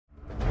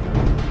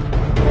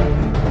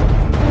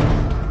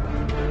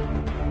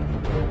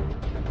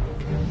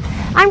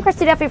I'm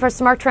Christy Duffy for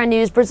Smart Trend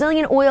News.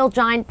 Brazilian oil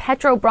giant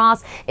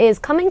Petrobras is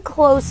coming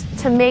close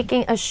to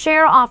making a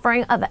share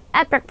offering of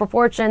epic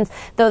proportions,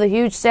 though the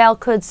huge sale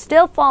could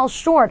still fall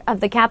short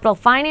of the capital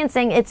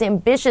financing its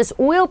ambitious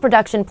oil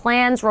production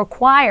plans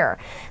require.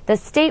 The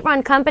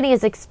state-run company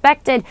is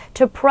expected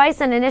to price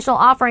an initial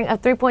offering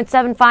of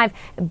 3.75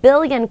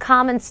 billion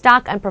common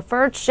stock and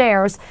preferred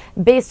shares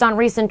based on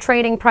recent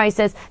trading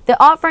prices.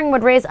 The offering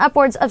would raise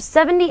upwards of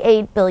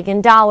 $78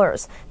 billion.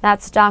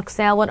 That stock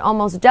sale would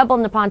almost double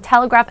Nippon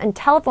Telegraph and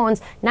Telephone's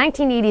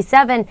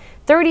 1987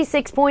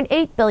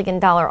 $36.8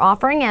 billion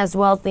offering, as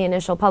well as the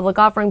initial public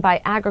offering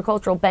by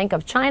Agricultural Bank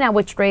of China,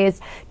 which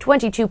raised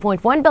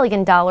 $22.1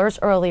 billion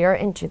earlier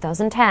in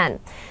 2010.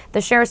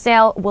 The share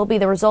sale will be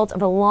the result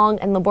of a long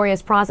and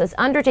laborious process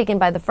undertaken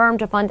by the firm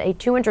to fund a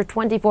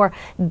 $224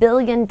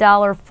 billion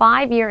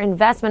 5-year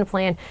investment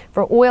plan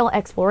for oil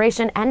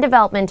exploration and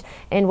development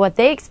in what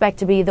they expect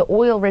to be the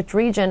oil-rich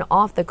region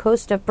off the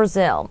coast of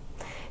Brazil.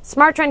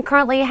 Smart Trend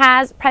currently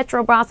has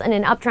Petrobras in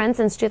an uptrend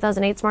since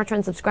 2008. Smart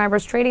Trend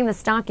subscribers trading the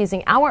stock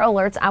using our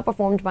alerts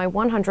outperformed by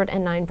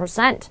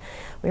 109%.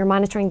 We are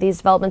monitoring these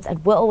developments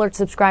and will alert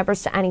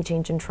subscribers to any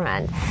change in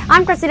trend.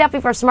 I'm Christy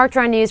Duffy for Smart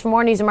Trend News. For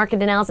more news and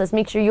market analysis,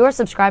 make sure you're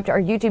subscribed to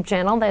our YouTube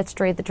channel. That's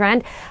Trade the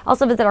Trend.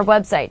 Also visit our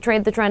website,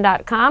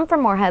 TradeTheTrend.com, for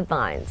more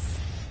headlines.